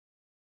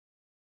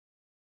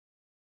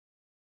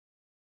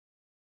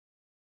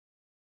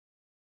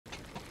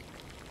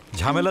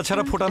ঝামেলা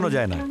ছাড়া ফোটানো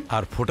যায় না,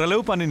 আর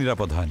ফোটালেও পানি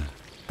নিরাপদ হয় না।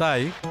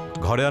 তাই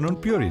ঘরে আনুন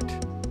পিওরিট।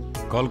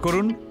 কল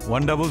করুন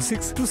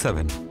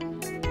 16627।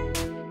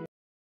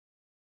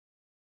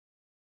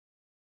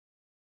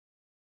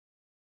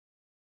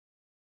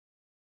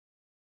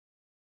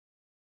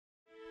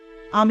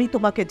 আমি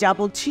তোমাকে যা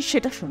বলছি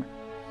সেটা শোনো।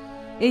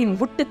 এই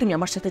মুহূর্তে তুমি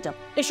আমার সাথে যাও।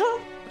 এসো।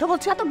 তো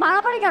বলছো এত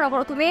বাড়াবাড়ি কেন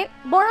করো তুমি?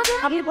 বড়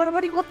আমি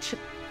বাড়াবাড়ি করছি।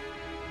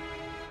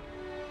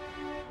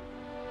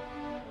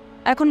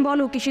 এখন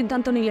বলো কি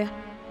সিদ্ধান্ত নিলে?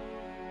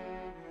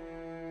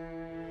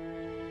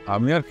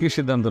 আমি আর কি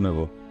সিদ্ধান্ত নেব?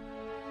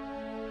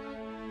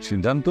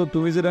 সিদ্ধান্ত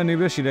তুমি যেটা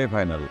নিবে সেটাই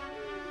ফাইনাল।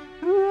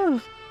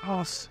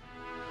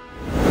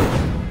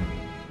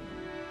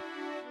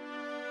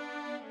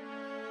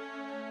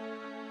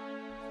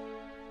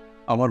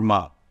 আমার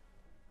মা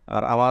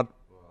আর আমার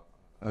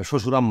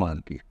শ্বশুরাম্মা আর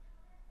কি,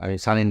 আমি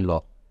সান ইন ল।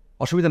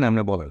 অসুবিধা নেই,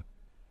 আপনি বলেন।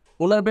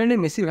 ওনার ব্রেনে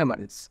মেসিভ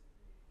হ্যামারেজ,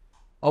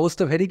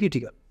 অবস্থা ভেরি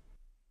ক্রিটিক্যাল।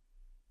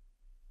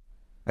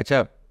 আচ্ছা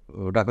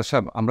ডাক্তার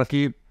সাহেব, আমরা কি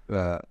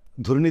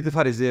ধরে নিতে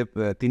পারি যে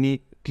তিনি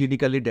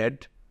ক্লিনিক্যালি ডেড?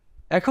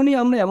 এখনই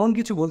আমরা এমন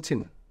কিছু বলছি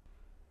না,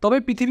 তবে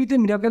পৃথিবীতে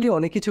মিরাকেলি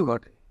অনেক কিছু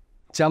ঘটে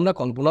যা আমরা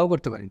কল্পনাও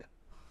করতে পারি না।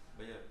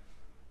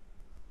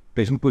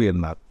 পেশেন্ট করিয়েন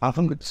না,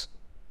 আহম।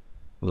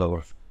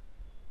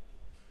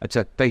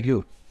 আচ্ছা, থ্যাংক ইউ।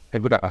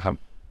 গুড আহম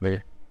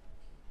ভাইয়া।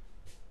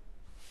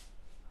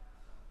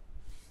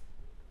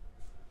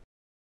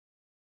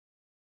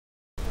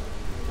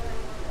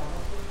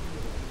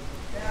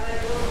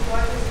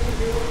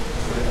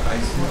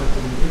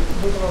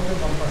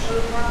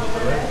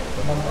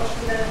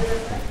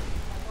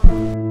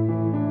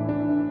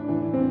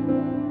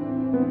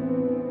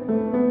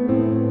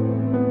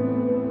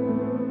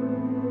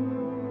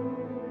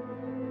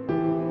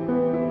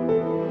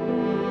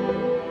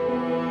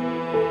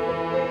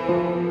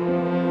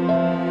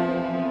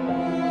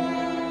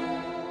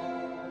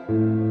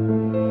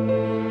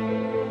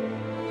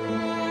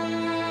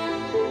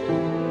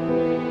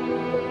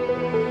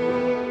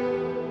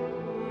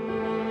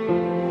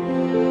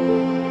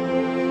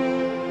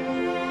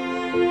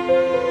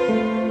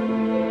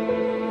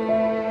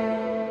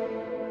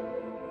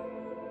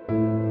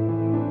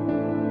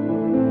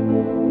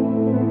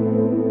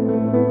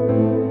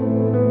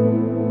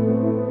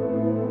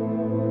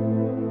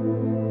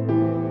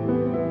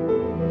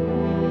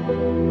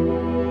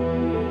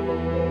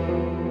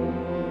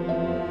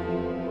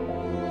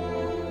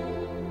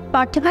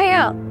 পার্থ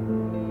ভাইয়া,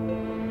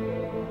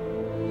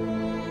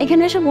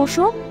 এখানে এসে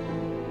বসো,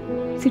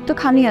 সিট তো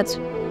খালি আছে।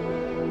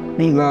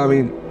 না, আমি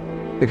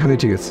এখানে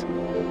ঠিক আছে।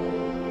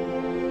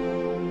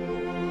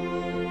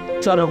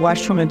 চলো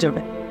ওয়াশরুমে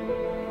যাবে।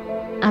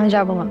 আমি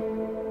যাবো না,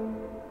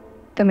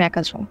 তুমি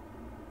একা যাও।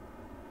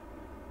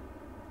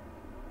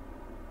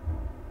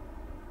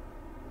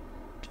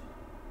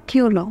 কি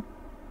হলো?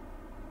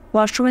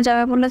 ওয়াশরুমে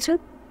যাবে বলেছে,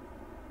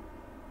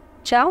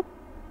 যাও।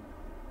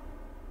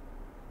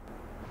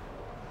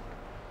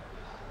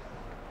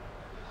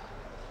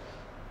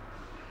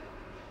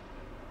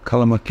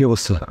 খালাম্মা, কি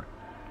অবস্থা?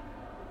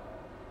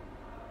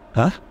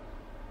 হ্যাঁ,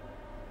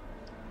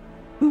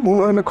 মনে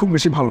হয় না খুব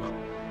বেশি ভালো।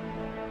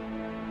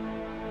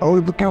 আমার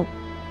তো কেউ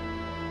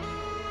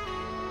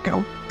কেউ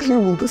কেউ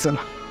বলতেছে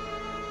না।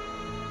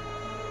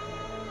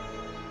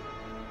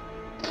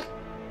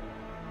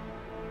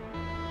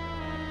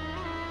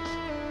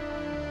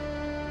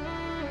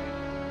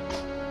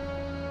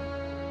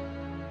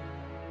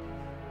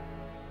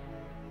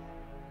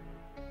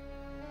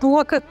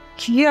 তোমাকে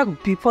কি এক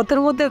বিপদের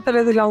মধ্যে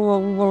ফেলে দিলাম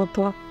বাবু, বলো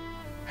তো।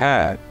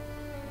 হ্যাঁ,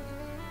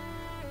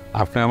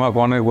 আপনি আমাকে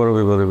অনেক বড়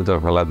বিপদের ভিতরে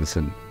ফেলা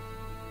দিচ্ছেন।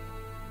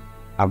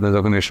 আপনি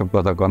যখন এসব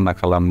কথা কন না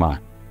খালাম্মা,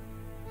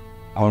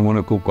 আমার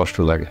মনে খুব কষ্ট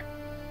লাগে।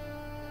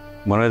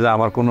 মনে হয় যে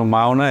আমার কোনো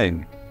মাও নাই,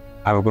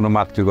 আমি কোনো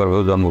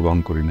মাতৃগর্ভেও জন্মগ্রহণ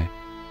করি নাই।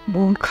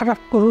 মন খারাপ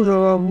করো রে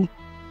বাবু,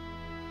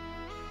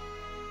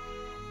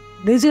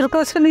 নিজের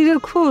কাছে নিজের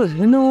খুব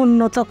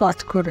হীনমন্যত কাজ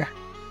করে।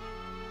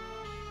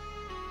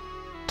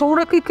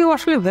 তোমরা কি কেউ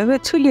আসলে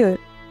ভেবেছিলে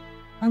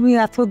আমি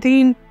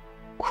এতদিন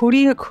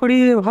খুঁড়িয়ে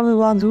খুঁড়িয়ে এভাবে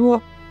বাঁধবো?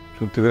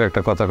 সত্যি করে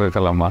একটা কথা কয়ে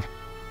খালাম্মা,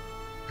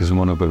 কিছু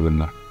মনে করবেন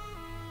না,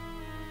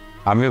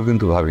 আমিও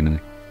কিন্তু ভাবি নাই।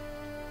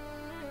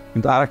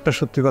 কিন্তু আর একটা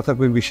সত্যি কথা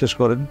কই, বিশ্বাস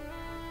করেন,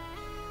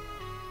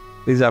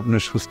 এই যে আপনি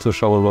সুস্থ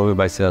সবলভাবে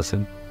বাইসে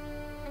আছেন,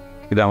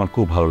 এটা আমার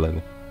খুব ভালো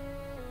লাগে।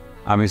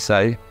 আমি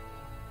চাই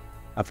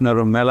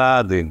আপনারও মেলা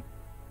দিন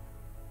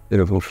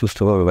এরকম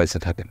সুস্থভাবে বাইসে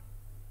থাকেন।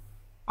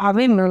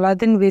 আমি মেলা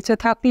দিন বেঁচে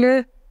থাকলে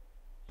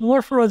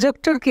তোমার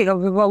প্রজেক্টের কি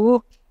হবে বাবু?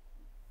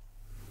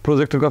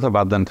 প্রজেক্টের কথা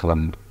বাদ দেন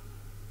খালাম্মা,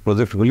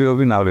 প্রজেক্ট হলে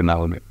হবে, না হলে না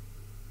হলে।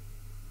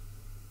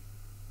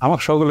 আমার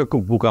সকলে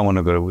খুব বোকা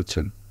মনে করে,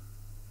 বুঝছেন?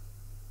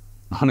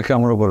 অনেকে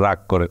আমার উপর রাগ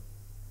করে,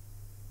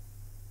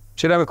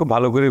 সেটা আমি খুব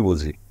ভালো করেই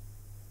বুঝি।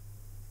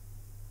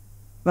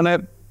 মানে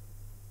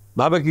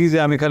ভাবে কি যে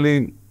আমি খালি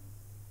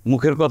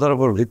মুখের কথার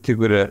উপর ভিত্তি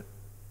করে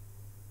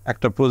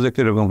একটা প্রজেক্ট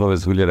এরকমভাবে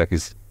ঝুলিয়ে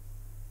রাখিস,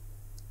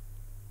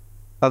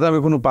 তাতে আমি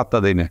কোনো পাত্তা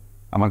দিই না,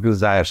 আমার কিছু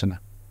যায় আসে না।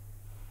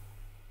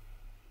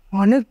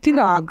 অনেকদিন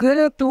আগে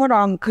তোমার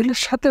আঙ্কেলের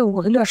সাথে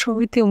মহিলা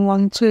সমিতি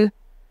মঞ্চে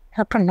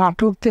একটা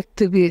নাটক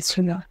দেখতে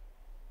গিয়েছিলাম।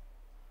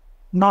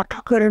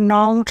 নাটকের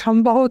নাম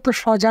সম্ভবত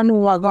সাজানো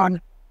বাগান,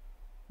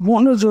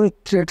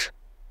 মনোজৈত্রের।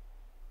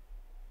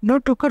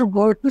 নাটকের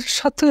গল্পের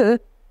সাথে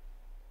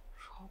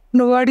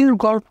স্বপ্নবাড়ির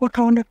গল্পটা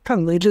অনেকটা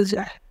মিলে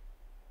যায়।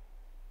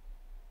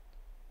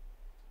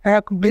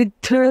 এক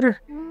বৃদ্ধের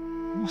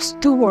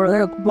মস্ত বড়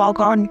এক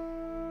বাগান,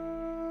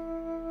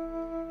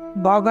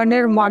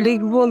 বাগানের মালিক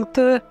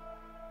বলতে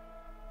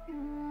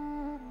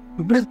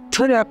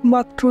বৃদ্ধের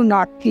একমাত্র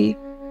নাতি।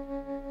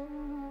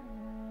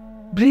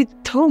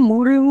 বৃদ্ধ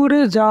মরে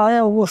মরে যায়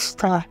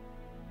অবস্থা।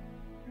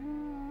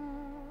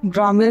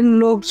 গ্রামের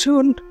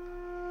লোকজন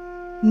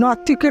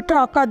নাতিকে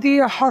টাকা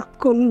দিয়ে হাত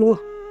করলো।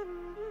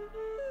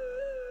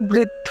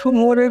 বৃদ্ধ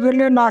মরে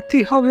গেলে নাতি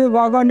হবে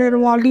বাগানের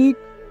মালিক।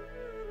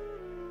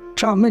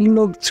 গ্রামের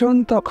লোকজন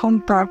তখন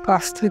তার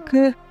কাছ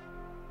থেকে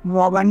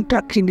বাগানটা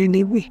কিনে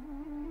নিবে।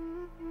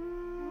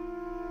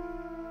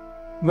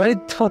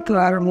 বৃদ্ধ তো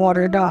আর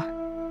মরে না,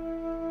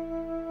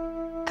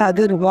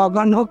 তাদের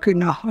বাগানও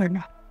কেনা হয়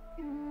না।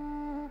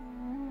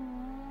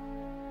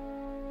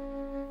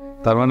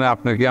 তার মানে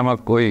আপনি কি আমার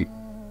ওই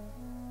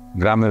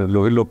গ্রামের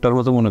লোকের লোকটার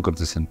মতো মনে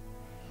করতেছেন?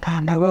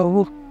 না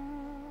বাবু,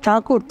 তা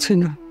করছি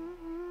না।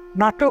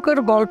 নাটকের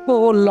গল্প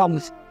বললাম,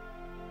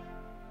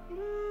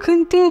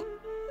 কিন্তু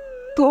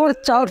তোর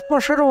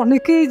চারপাশের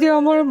অনেকেই যে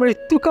আমার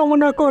মৃত্যু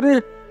কামনা করে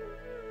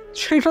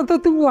সেটা তো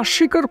তুমি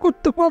অস্বীকার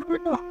করতে পারবে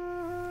না।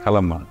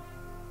 খালাম্মা,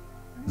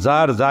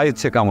 যার যা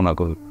ইচ্ছে কামনা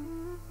করুক,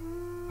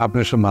 আপনি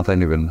সব মাথায়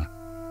নেবেন না।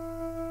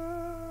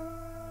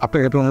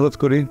 আপনাকে একটু অনুরোধ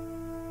করি,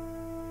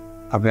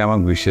 আপনি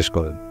আমাকে বিশ্বাস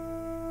করেন।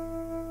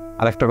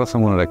 আর একটা কথা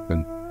মনে রাখবেন,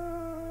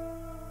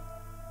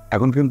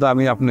 এখন কিন্তু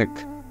আমি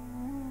আপনাকে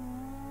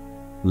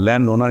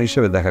ল্যান্ড ওনার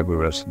হিসেবে দেখা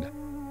করবে আসছি না।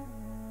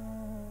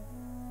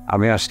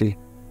 আমি আসি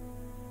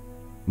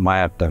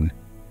মায়ের টানে,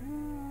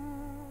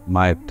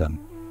 মায়ের টান।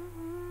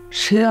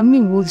 সে আমি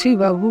বুঝি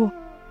বাবু।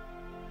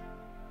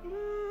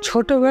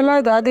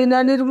 ছোটবেলায় দাদি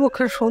নানির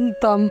মুখে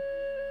শুনতাম,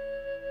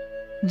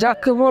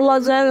 যাকে বলা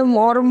যায়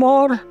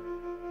মর্মর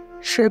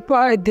সে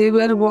পায়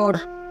দেবের বর।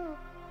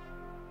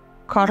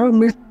 কারো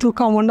মৃত্যু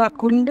কামনা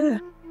করলে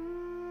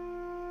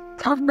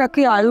তার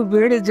নাকি আয়ু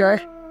বেড়ে যায়।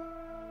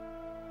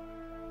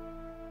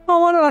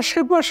 আমার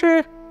আশেপাশে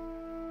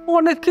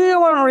অনেকেই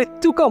আমার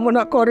মৃত্যু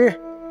কামনা করে,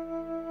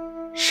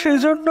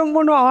 সেজন্য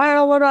মনে হয়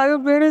আমার আয়ু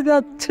বেড়ে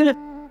যাচ্ছে।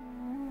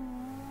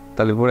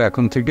 তাহলে পরে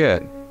এখন থেকে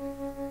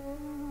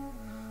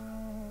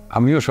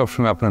আমিও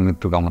সবসময় আপনার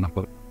মৃত্যু কামনা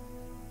করি।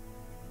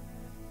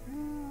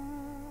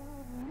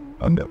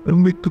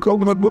 মৃত্যু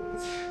কামনা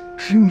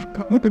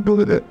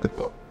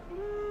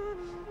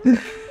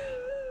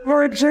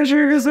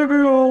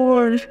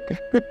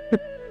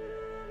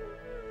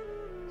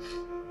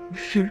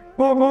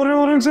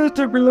অনেক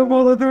চেষ্টা করলে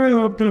বলা দেবে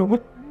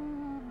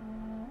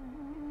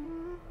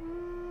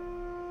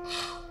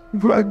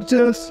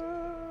just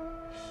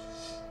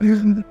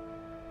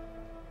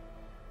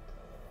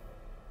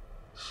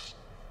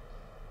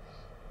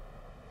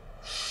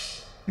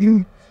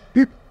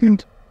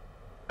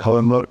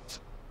খাওয়ান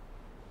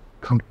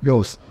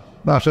goes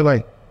না আসলে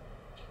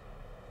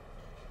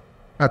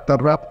একটা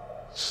রাপ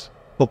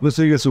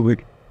হপলেসে গেছে উইক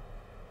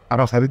আর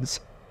সারিস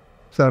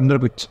সারেন্ডার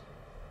বিচ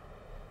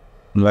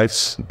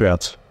লাইফস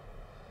ব্যাচ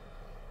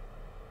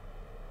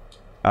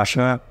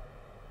আশা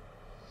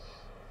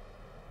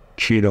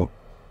ছিল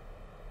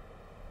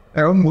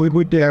এখন বই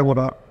বইতে যাবো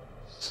না,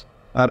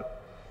 আর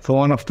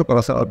সময় নষ্ট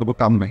করা ছাড়া তবু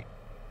কাম নেই।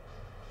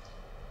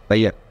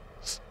 তাই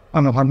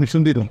আমার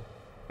পারমিশন দিল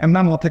এমন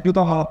না থাকলেও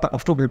তো আমার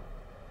কষ্ট হবে।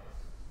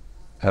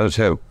 হ্যালো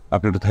সাহেব,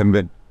 আপনি একটু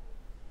থামবেন।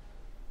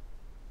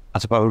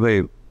 আচ্ছা পাগল ভাই,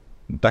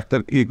 ডাক্তার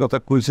এই কথা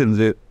কইছেন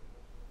যে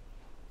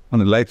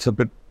মানে লাইফ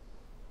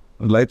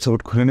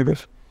সাপোর্ট খুলে নেবে?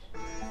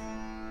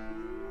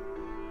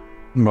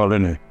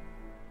 বলেন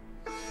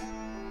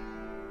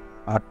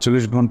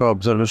 48 ঘন্টা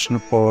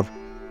অবজারভেশনের পর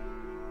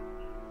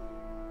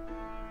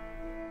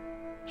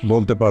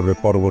বলতে পারবে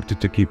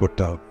পরবর্তীতে কি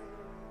করতে হবে।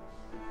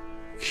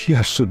 কি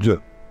আশ্চর্য,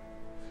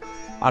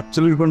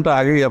 48 ঘন্টা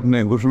আগেই আপনি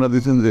ঘোষণা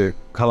দিচ্ছেন যে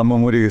খালাম্মা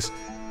মরে গেছে।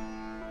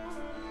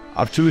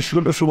 48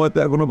 ঘন্টা সময় তো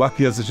এখনো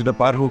বাকি আছে, সেটা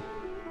পার হোক।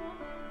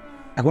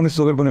 এখনই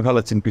চোখের পানি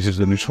ফেলাচ্ছেন কিসের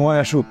জন্য? সময়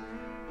আসুক,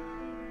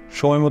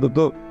 সময় মতো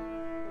তো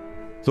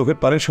চোখের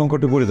পানির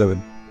সংকটে পড়ে যাবেন।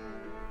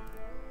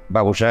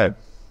 বাবু সাহেব,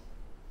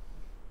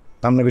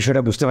 আপনার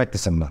বিষয়টা বুঝতে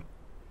পারতেছেন না,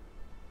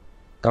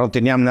 কারণ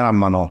তিনি আপনার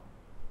আম্মা ন,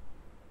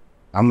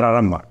 আমরা আর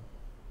আম্মা।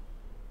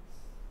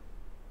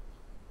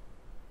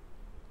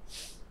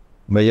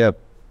 ভাইয়া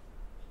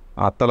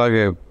আত্মা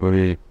লাগে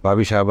ওই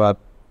ভাবি সাহেব আর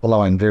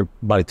পোলাওয়াইনদের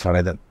বাড়ি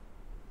ছাড়াই দেন,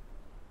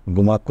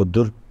 ঘুমা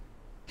কদ্দুর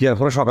কি আর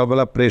পরে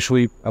সকালবেলা ফ্রেশ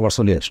হই আবার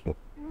চলে আসবো।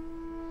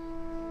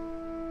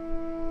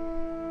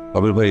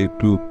 কবির ভাই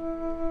একটু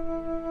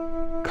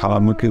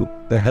খালাম্মাকে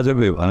দেখা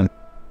যাবে? মানে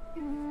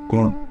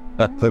কোন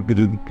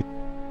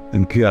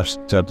কি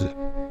আসছে?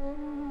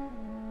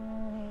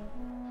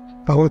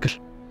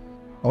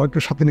 আমার একটু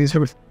সাথে নিয়ে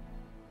যাবে?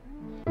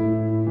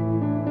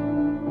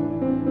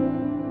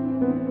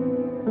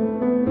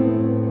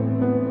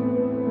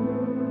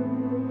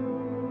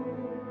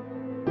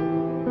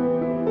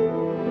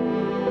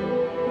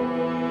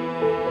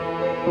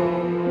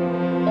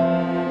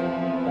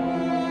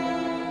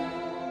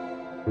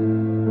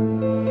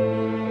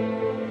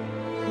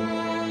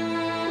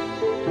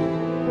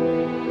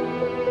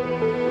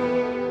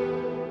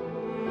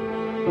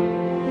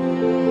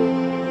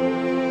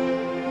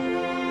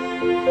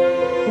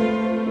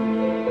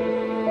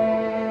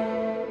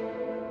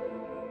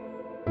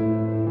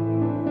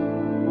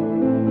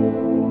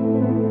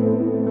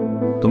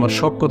 তোমার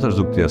সব কথার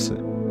যুক্তি আছে,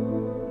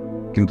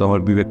 কিন্তু আমার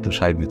বিবেকটা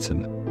সায় দিচ্ছে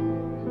না।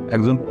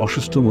 একজন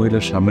অসুস্থ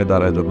মহিলার সামনে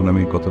দাঁড়ায় যখন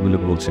আমি কথাগুলো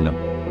বলছিলাম,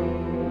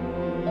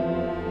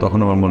 তখন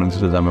আমার মনে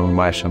হচ্ছিল যে আমি আমার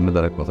মায়ের সামনে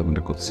দাঁড়ায়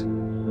কথাগুলো করছি।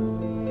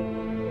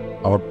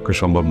 আমার পক্ষে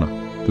সম্ভব না,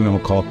 তুমি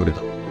আমাকে ক্ষমা করে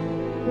দাও।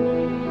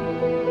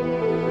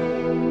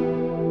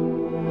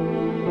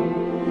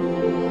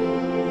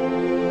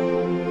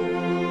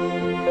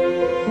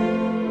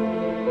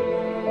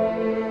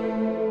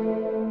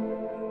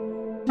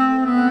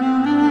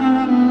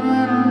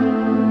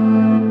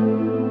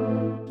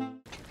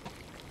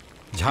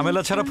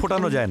 ঝামেলা ছাড়া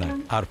ফোটানো যায় না,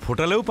 আর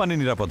ফোটালেও পানি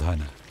নিরাপদ হয়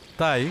না।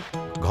 তাই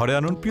ঘরে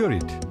আনুন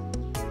পিওরিট।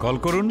 কল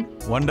করুন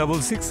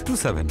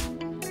 16627।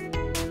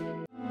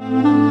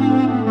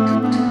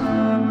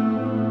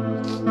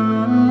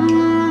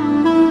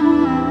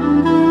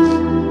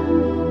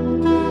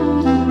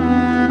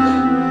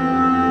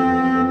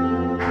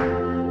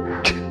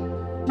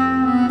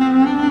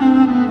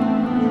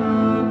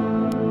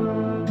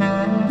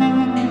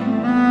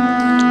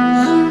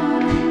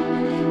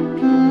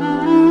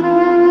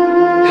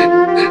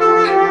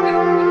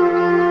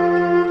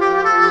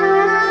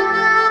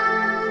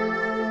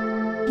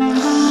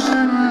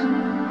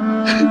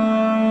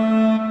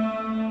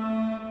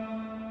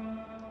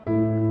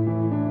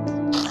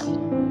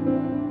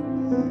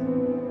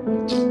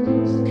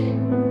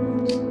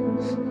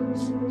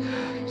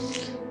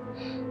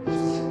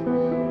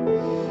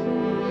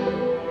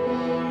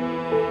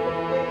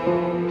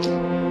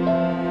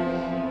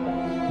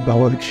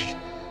 বাবা দেখি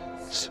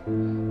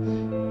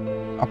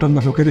আপনার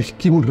নাটকের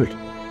কি মনে হইল?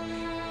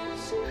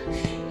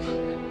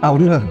 আমার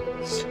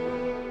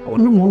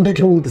না মনটা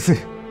কেমন বলতেছে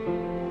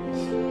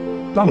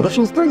আমরা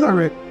সুস্থ হয়ে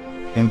যাবে,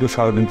 কিন্তু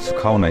সারাদিন কিছু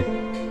খাও নাই,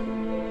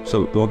 সো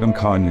তোমাকে আমি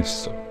খাওয়া নিয়ে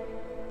এসছি।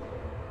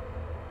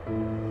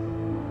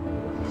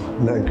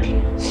 না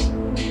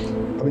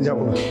আমি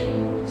যাবো না।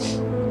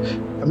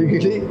 আমি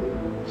গেলেই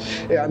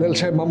এই আনিল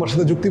সাহেব মামার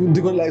সাথে যুক্তি বুদ্ধি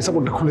করে লাইফ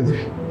সাপোর্টটা খুলে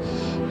দেবে।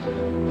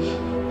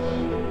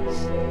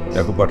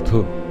 দেখো পার্থ,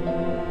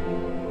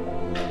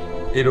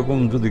 এরকম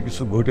যদি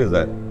কিছু ঘটে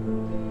যায়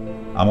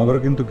আমাদেরও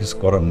কিন্তু কিছু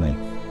করার নাই,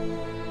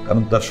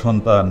 কারণ তার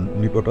সন্তান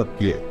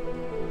নিকটাত্মীয়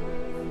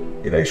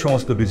এরাই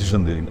সমস্ত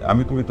ডিসিশন দিন,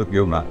 আমি তুমি তো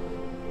কেউ না।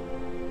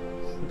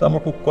 তো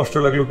আমার খুব কষ্ট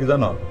লাগলো কি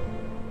জানো,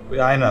 ওই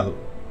আয়নাল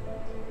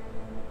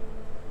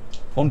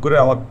ফোন করে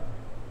আমার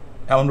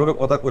এমনভাবে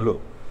কথা কইলো,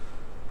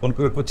 ফোন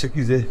করে করছে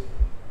কি যে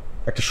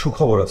একটা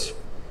সুখবর আছে।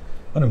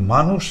 মানে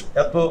মানুষ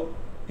এত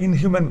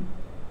ইনহিউম্যান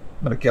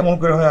মানে কেমন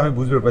করে হয় আমি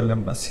বুঝতে পারলাম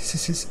না।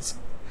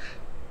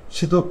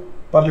 সে তো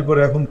পারলে পরে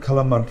এখন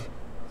খালাম্মার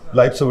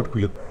লাইফ সাপোর্ট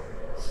খুলে,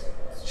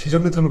 সেই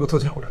জন্যই তো আমি কোথাও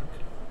যাবো না।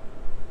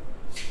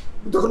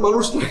 তখন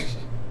মানুষ নাই,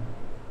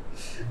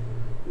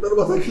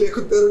 মাথা খেলে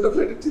এখন 13টা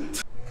ফ্ল্যাটের চিন্তা।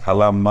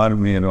 খালাম্মার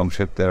মেয়ের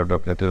অংশের 13টা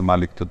ফ্ল্যাটের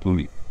মালিক তো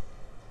তুমি।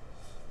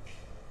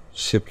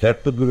 সে ফ্ল্যাট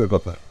তো দূরের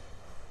কথা,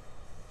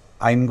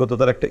 আইনগত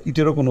তার একটা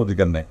ইটেরও কোনো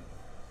অধিকার নেই,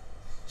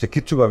 সে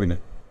কিচ্ছু পাবি না।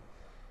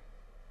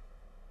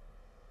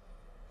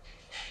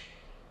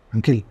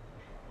 আঙ্কেল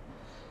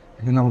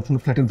এখানে আমার কোনো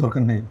ফ্ল্যাটের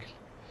দরকার নেই আঙ্কেল,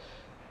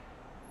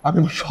 আমি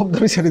আমার সব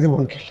দাবি ছেড়ে দেবো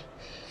আঙ্কেল।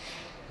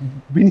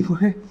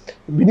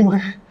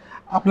 বিনিময়ে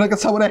আপনার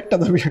কাছে আমার একটা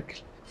দাবি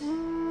আঙ্কেল,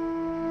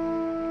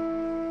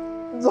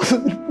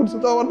 যতদিন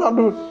পর্যন্ত আমার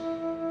নানুর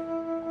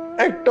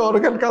একটা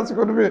অর্গান কাজ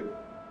করবে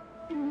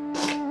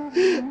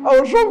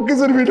আমার সব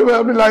কিছুর বিনিময়ে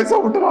আপনি লাইফ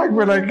সাপোর্টটা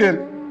রাখবেন আঙ্কেল।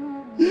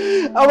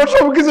 আমার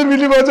সব কিছুর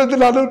বিনিময়ে যদি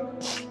নানুর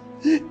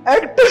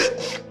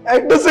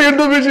একটা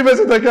সেকেন্ডও বেশি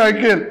বেঁচে থাকে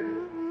আঙ্কেল,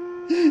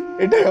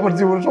 এটাই আমার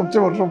জীবনের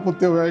সবচেয়ে বড়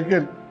সম্পত্তি হবে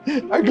আঙ্কেল।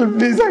 Uncle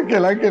please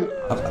uncle.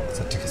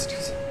 আচ্ছা ঠিক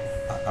আছে,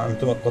 আমি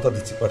তোমার কথা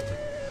দিচ্ছি পার্থ,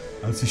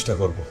 আমি চেষ্টা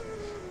করবো,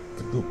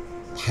 কিন্তু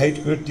ফাইট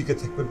করে টিকে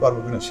থাকতে পারবো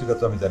কিনা সেটা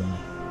তো আমি জানি না।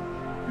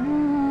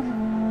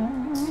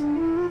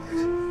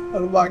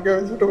 আর মাকে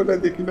আমি ছোটবেলায়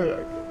দেখি না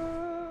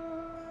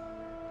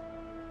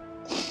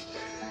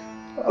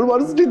আর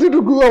মার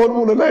স্মৃতিটুকু আমার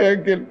মনে নাই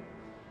আঙ্কেল।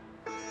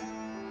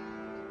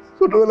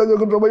 ছোটবেলায়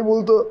যখন সবাই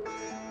বলতো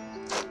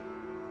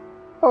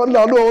আমার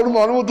নানু আমার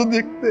মার মতো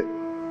দেখতে,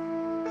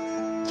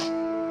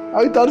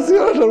 আমি তার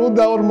চেহারাটার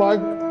মধ্যে আমার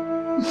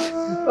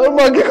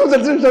মাকে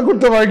খোঁজার চেষ্টা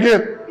করতাম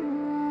আঙ্কেল।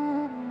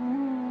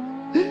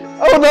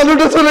 আমার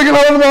নানুটা চলে গেলে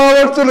আমার মা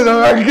আবার চলে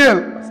যাবে আঙ্কেল,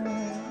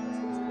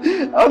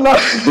 আমার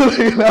নানু চলে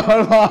গেলে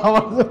আমার মা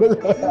আবার চলে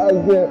যাবে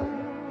আঙ্কেল।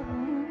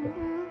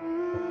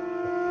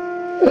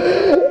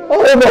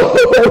 আমার মা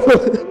আবার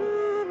চলে যাবে,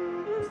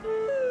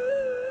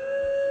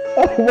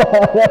 আমার মা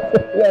আবার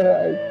চলে যাবে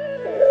আঙ্কেল।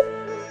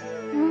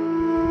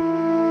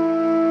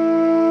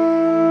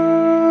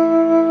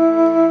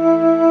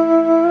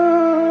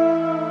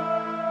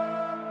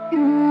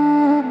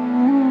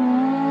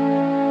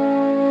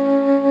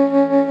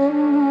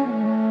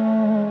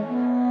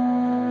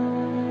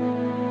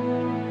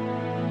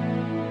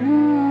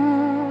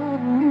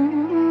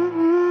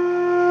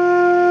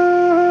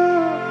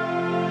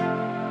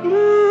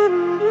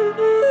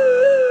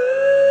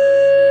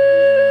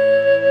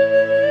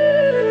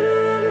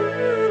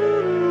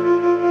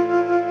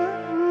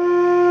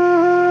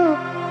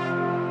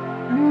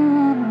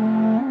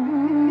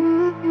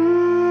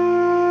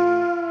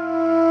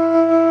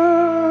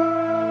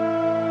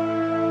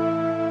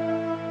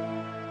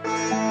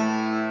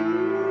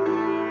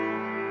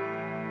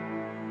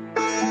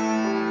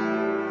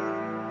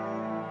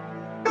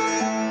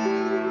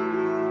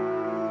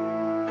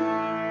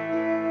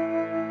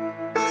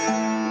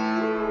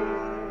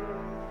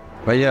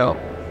 ভাইয়া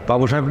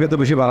বাবু সাহেবকে তো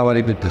বেশি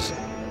বাড়াবাড়ি করতেছে,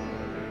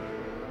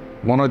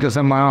 মনে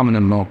হইতেছে মা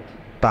আমিনের ন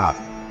তার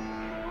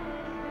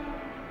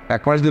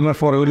 1 মাস 2 মাস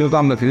পরে হইলেও তো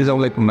আমরা ফিরে যাবো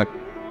লাগতাম না,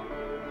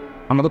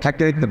 আমরা তো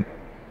থাকতে দিতাম।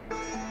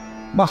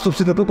 বাস্তব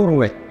চিন্তা তো করবো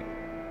ভাই,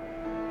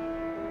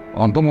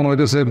 অন্ত মনে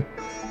হইতেছে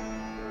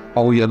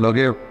ইয়ার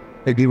লগে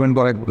এগ্রিমেন্ট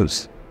করা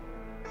বলছে।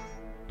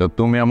 তো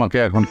তুমি আমাকে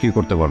এখন কি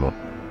করতে পারো?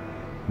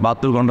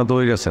 72 ঘন্টা তো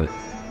হয়ে গেছে,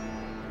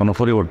 কোনো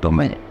পরিবর্তন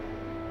নেই।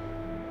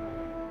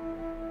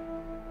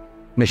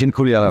 মেশিন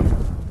খুলি আলাম।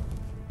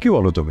 কি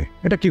বলো তুমি?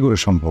 এটা কি করে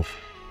সম্ভব?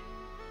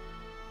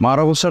 মার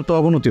অবস্থার তো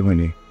অবনতি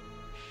হয়নি,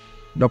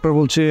 ডক্টর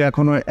বলছে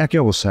এখনো একই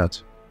অবস্থায়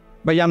আছে।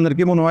 ভাই আপনার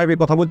কি মনে হয় এই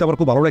কথা বলতে আমার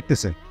খুব ভালো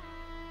লাগতেছে?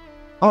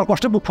 আমার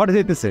কষ্টে বুক ফাটে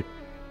যেতেছে,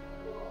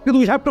 কিন্তু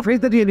we have to face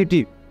the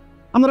reality.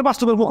 আমরা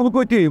বাস্তবের মুখোমুখি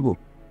হইতে হইব,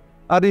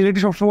 আর রিয়েলিটি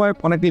সবসময়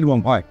অনেক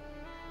নির্মম হয়।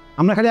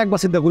 আমরা খালি একবার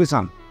চিন্তা করি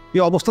চান,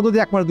 এই অবস্থা যদি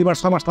 1 মাস 2 মাস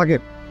 6 মাস থাকে,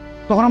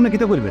 তখন আপনি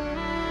কিতে করবেন?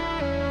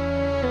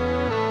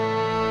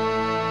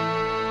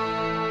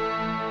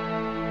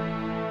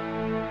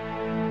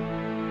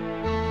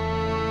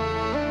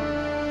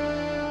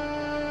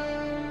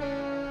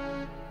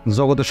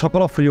 জগতের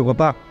সকল প্রিয়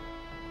কথা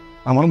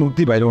আমার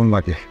মুক্তি বাইরে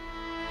লাগে।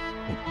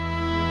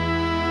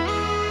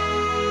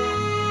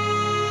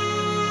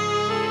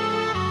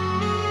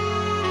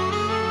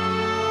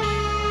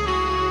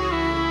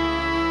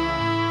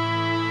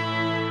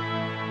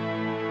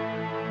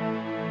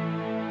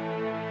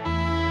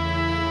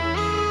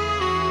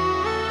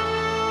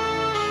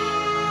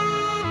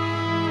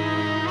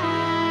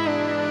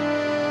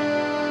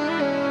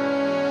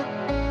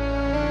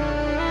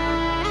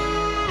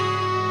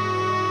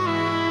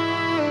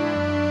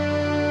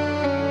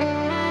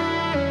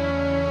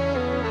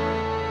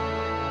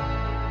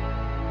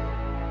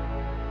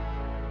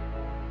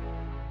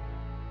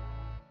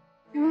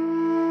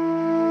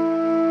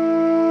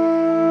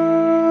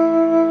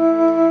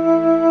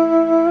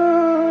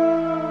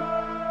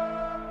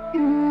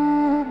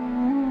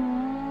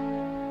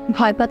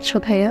 ভয় পাচ্ছ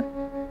ভাইয়া?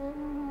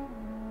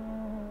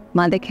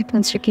 মা দেখে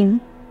ফেলছে কি?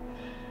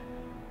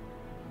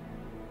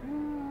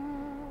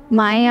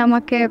 মায়ে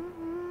আমাকে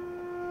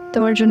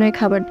তোমার জন্য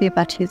খাবার দিয়ে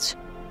পাঠিয়েছে।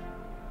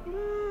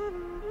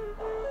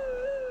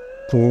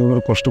 তোমার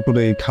কষ্ট করে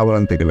এই খাবার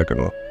আনতে গেলে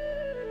কেন?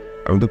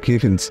 আমি তো খেয়ে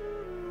ফেলছি।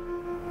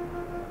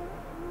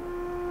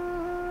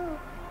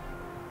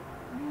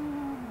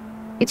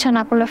 ইচ্ছা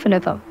না করলে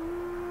ফেলে দাও।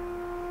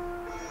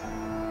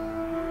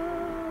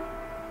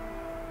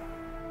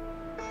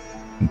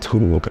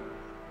 ধরবো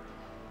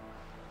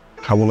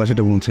খাবো না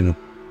সেটা বলছি না,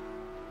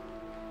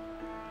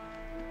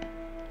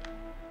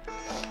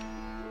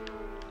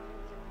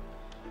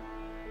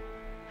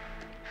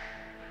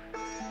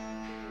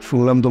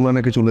 শুনলাম তোমরা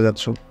নাকি চলে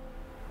যাচ্ছ।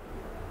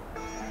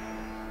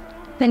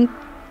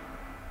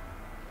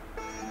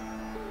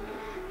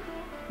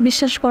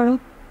 বিশ্বাস করো,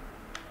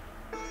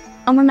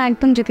 আমার না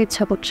একদম যেতে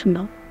ইচ্ছা করছে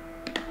না।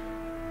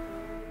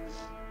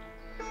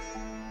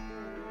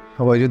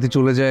 সবাই যদি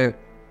চলে যায়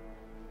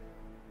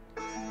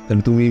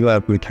তাহলে তুমি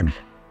আর কই থাকবে?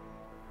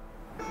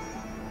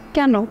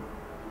 কেন?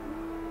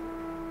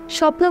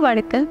 স্বপ্ন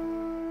বাড়িতে।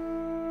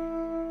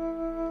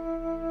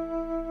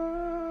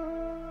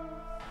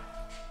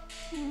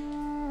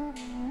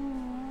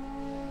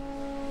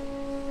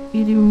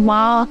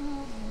 মা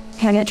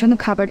হ্যাঁ জন্য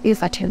খাবার দিয়ে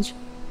পাঠিয়েছে।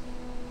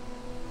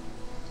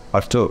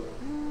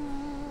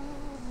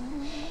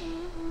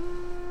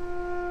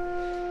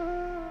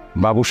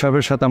 বাবু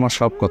সাহেবের সাথে আমার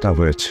সব কথা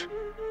হয়েছে।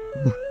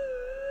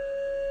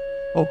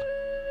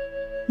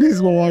 প্লিজ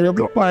বাবা, আমি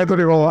আপনার পায়ে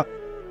ধরি বাবা,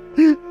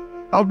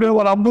 আপনি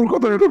আমার আব্বুর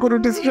কথা এটা কোনো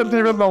ডিসিশন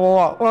নেবেন না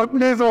বাবা,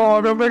 প্লিজ বাবা,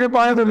 আমি আপনাকে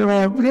পায়ে ধরি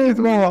বাবা, প্লিজ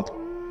বাবা।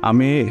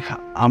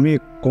 আমি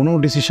কোনো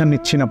ডিসিশন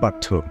নিচ্ছি না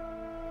পার্থ,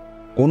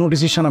 কোনো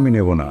ডিসিশন আমি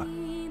নেব না।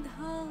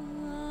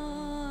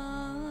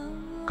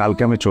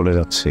 কালকে আমি চলে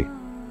যাচ্ছি,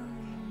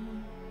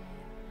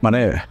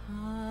 মানে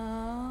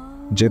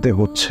যেতে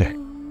হচ্ছে।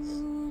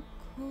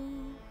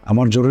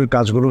 আমার জরুরি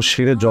কাজগুলো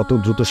সেরে যত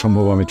দ্রুত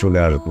সম্ভব আমি চলে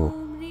আসবো।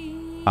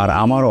 আর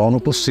আমার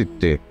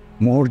অনুপস্থিতিতে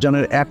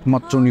মোহরজানের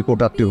একমাত্র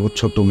নিকটাত্মীয় হচ্ছ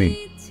তুমি।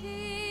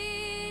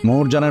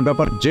 মোহরজানের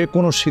ব্যাপার যে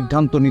কোনো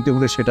সিদ্ধান্ত নিতে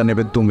হলে সেটা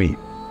নেবে তুমি,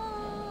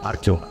 আর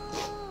কেউ না।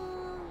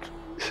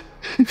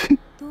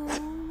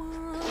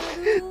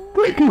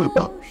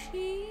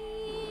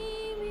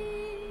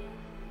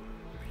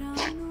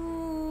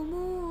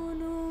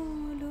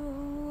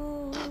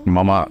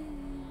 মামা,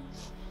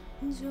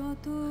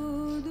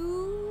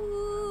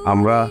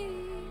 আমরা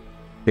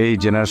এই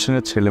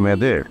জেনারেশনের ছেলে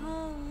মেয়েদের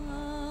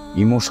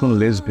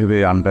ইমোশনলেস ভেবে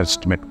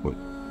আন্ডারস্টিমেট করি,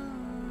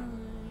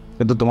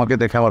 কিন্তু তোমাকে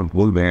দেখে আমার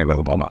ভুল ভেঙে গেল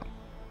মামা।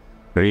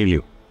 Really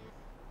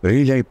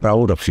I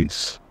proud of this.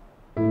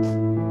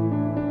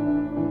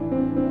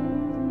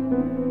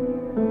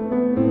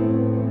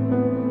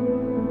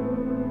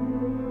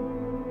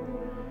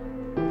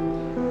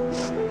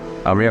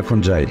 আমি এখন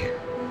যাই।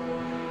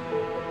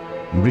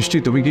 বৃষ্টি,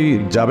 তুমি কি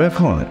যাবে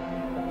এখন?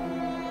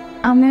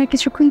 আমি আর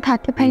কিছুক্ষণ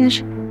থাকতে ভাইয়া।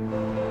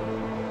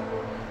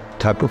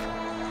 থাকো,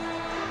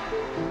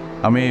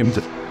 আমি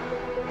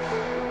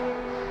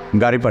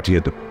গাড়ি পাঠিয়ে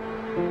দেব।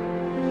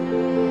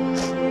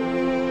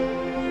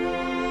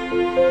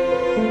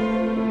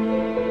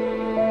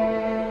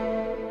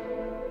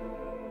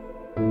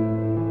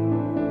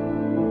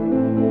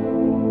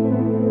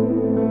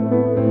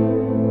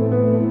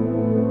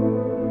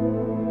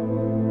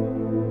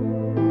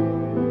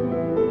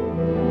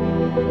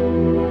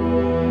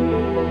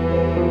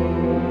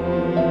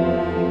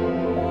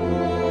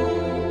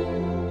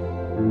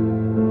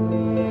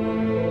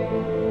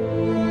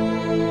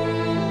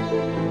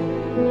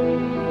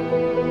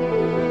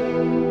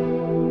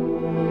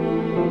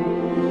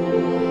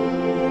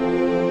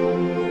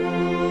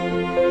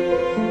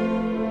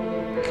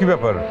 কি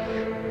ব্যাপার,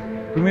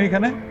 তুমি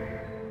এখানে?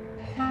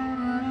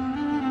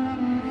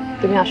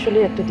 তুমি আসলে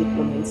একটা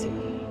ডিপ্লোমা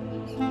ইঞ্জিনিয়ার।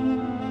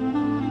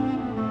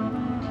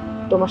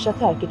 তোমার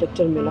সাথে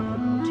আর্কিটেকচার মেলা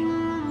খুব কঠিন।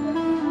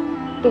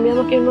 তুমি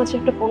আমাকে এর মাঝে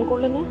একটা ফোন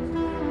করলে না?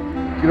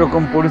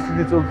 কিরকম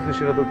পরিস্থিতি চলছে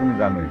সেটা তো তুমি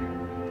জানোই।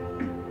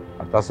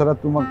 আর তাছাড়া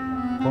তোমার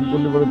ফোন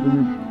করলে বলে তুমি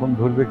ফোন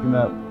ধরবে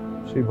কিনা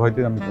সেই ভয়তে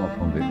আমি তোমার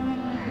ফোন দিই।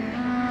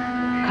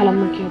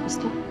 খালাম্মার কি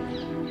অবস্থা?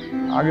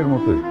 আগের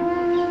মতোই।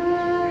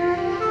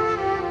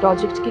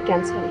 প্রজেক্ট কি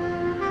ক্যান্সেল?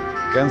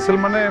 ক্যান্সেল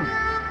মানে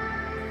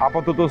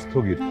আপাতত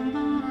স্থগিত।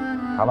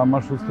 খালাম্মা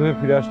সুস্থ হয়ে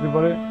ফিরে আসলে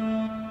পরে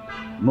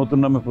নতুন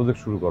নামে প্রজেক্ট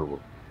শুরু করব।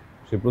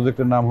 সেই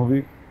প্রজেক্টের নাম হবে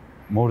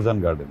মোহরজান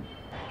গার্ডেন।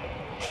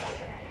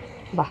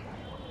 বাহ,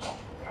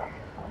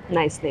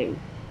 নাইস নেম।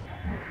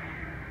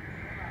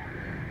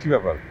 কি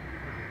ব্যাপার,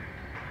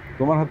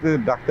 তোমার হাতে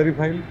ডাক্তারি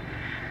ফাইল,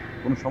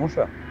 কোনো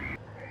সমস্যা?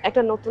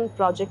 একটা নতুন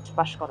প্রজেক্ট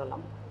পাশ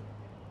করালাম,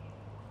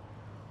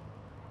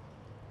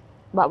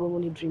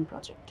 বাবুমণি ড্রিম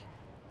প্রজেক্ট।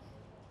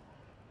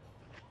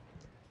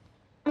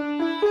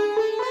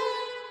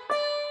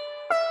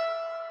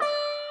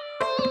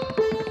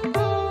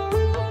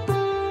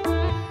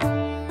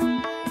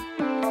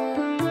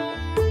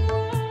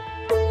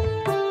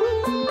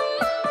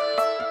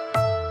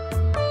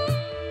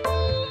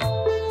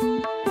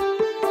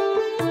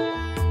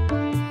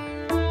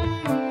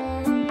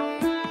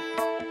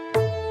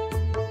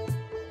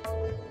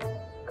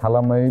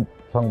 খালাম্মা এই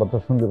সংবাদটা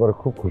শুনতে পরে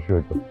খুব খুশি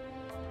হইতো।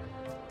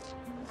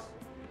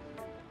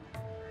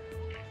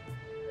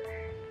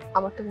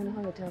 আমার তো মনে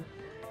হয় এটা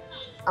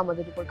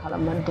আমাদের উপর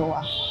খালাম্মার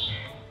দোয়া।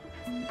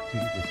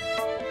 ঠিক আছে।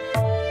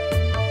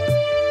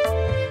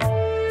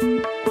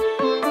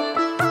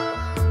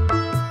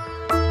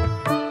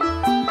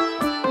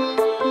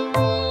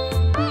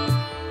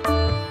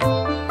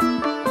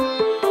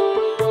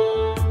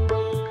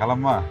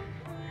 খালাম্মা,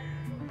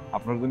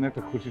 আপনার জন্য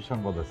একটা খুশির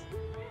সংবাদ আছে।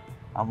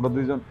 আমরা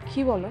দুইজন।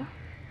 কি বলো?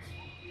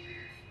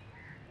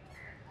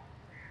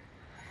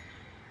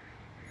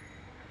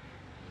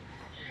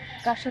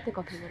 কার সাথে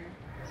কথা বলো?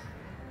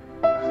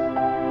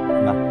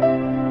 না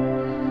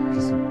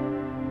কিছু।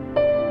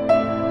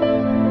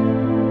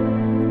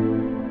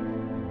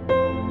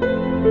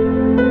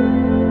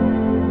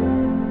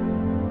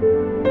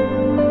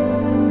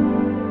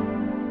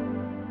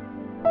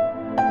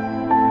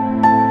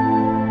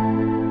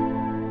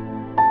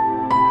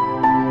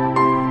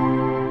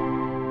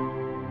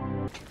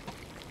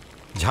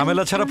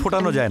 ঝামেলা ছাড়া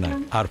ফোটানো যায় না,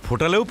 আর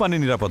ফোটালেও পানি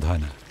নিরাপদ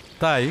হয় না।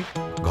 তাই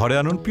ঘরে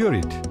আনুন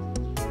পিওরিট।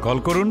 কল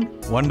করুন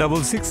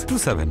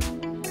 16627।